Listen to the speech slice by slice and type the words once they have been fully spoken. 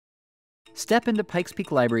Step into Pikes Peak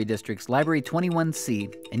Library District's Library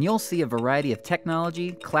 21C, and you'll see a variety of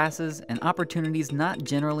technology, classes, and opportunities not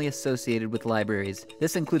generally associated with libraries.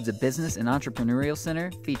 This includes a business and entrepreneurial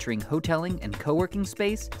center featuring hoteling and co-working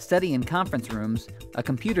space, study and conference rooms, a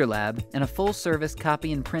computer lab, and a full-service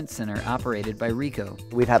copy and print center operated by Ricoh.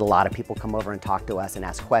 We've had a lot of people come over and talk to us and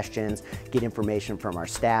ask questions, get information from our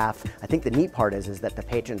staff. I think the neat part is that the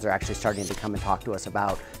patrons are actually starting to come and talk to us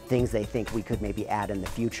about things they think we could maybe add in the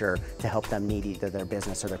future to help them meet either their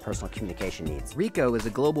business or their personal communication needs. Ricoh is a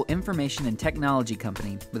global information and technology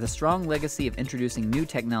company with a strong legacy of introducing new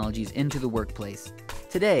technologies into the workplace.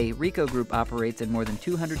 Today, Ricoh Group operates in more than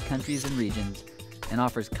 200 countries and regions and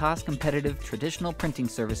offers cost-competitive traditional printing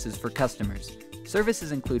services for customers.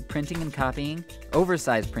 Services include printing and copying,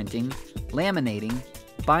 oversized printing, laminating,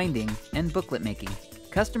 binding, and booklet making.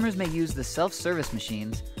 Customers may use the self-service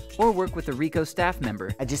machines or work with a Ricoh staff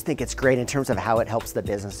member. I just think it's great in terms of how it helps the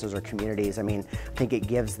businesses or communities. I mean, I think it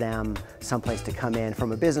gives them someplace to come in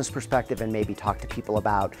from a business perspective and maybe talk to people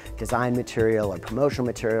about design material or promotional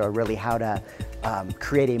material, or really how to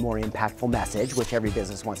create a more impactful message, which every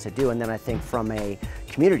business wants to do. And then I think from a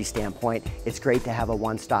community standpoint, it's great to have a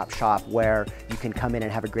one-stop shop where you can come in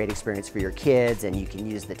and have a great experience for your kids, and you can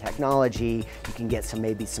use the technology, you can get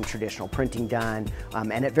maybe some traditional printing done,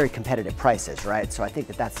 and at very competitive prices, right? So I think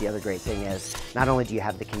that that's the other great thing is not only do you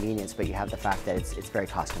have the convenience, but you have the fact that it's very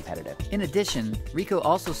cost competitive. In addition, Ricoh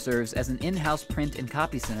also serves as an in-house print and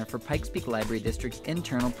copy center for Pikes Peak Library District's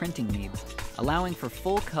internal printing needs, allowing for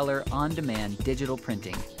full-color, on-demand digital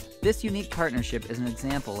printing. This unique partnership is an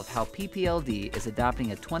example of how PPLD is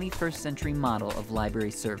adopting a 21st century model of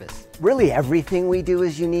library service. Really everything we do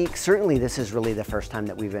is unique. Certainly this is really the first time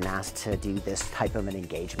that we've been asked to do this type of an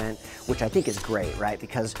engagement, which I think is great, right?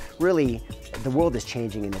 Because really the world is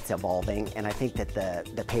changing and it's evolving, and I think that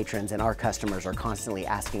the patrons and our customers are constantly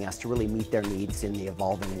asking us to really meet their needs in the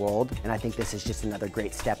evolving world. And I think this is just another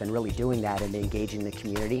great step in really doing that and engaging the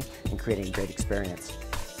community and creating a great experience.